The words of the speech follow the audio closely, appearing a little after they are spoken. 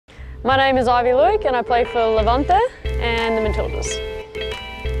My name is Aivi Luik and I play for Levante and the Matildas.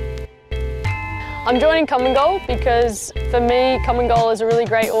 I'm joining Common Goal because for me, Common Goal is a really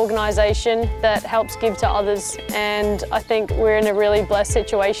great organisation that helps give to others, and I think we're in a really blessed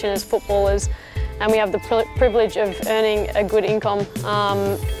situation as footballers and we have the privilege of earning a good income.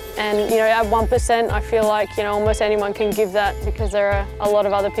 And you know, at 1%, I feel like almost anyone can give that because there are a lot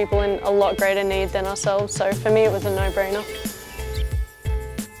of other people in a lot greater need than ourselves. So for me, it was a no-brainer.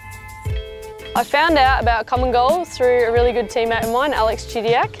 I found out about Common Goal through a really good teammate of mine, Alex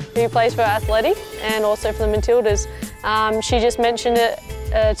Chidiac, who plays for Athletic and also for the Matildas. She just mentioned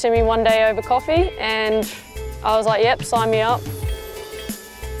it to me one day over coffee and I was like, yep, sign me up.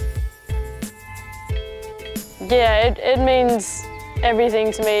 Yeah, it means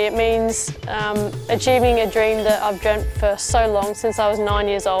everything to me. It means achieving a dream that I've dreamt for so long, since I was 9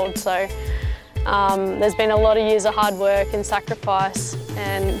 years old. So there's been a lot of years of hard work and sacrifice,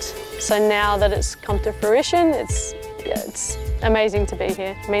 and so now that it's come to fruition, it's amazing to be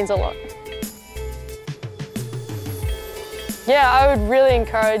here. It means a lot. Yeah, I would really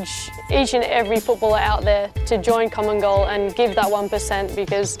encourage each and every footballer out there to join Common Goal and give that 1%,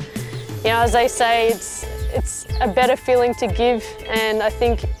 because as they say, it's a better feeling to give, and I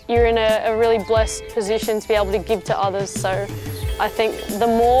think you're in a really blessed position to be able to give to others. So I think the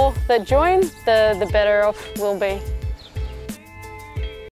more that join, the better off we'll be.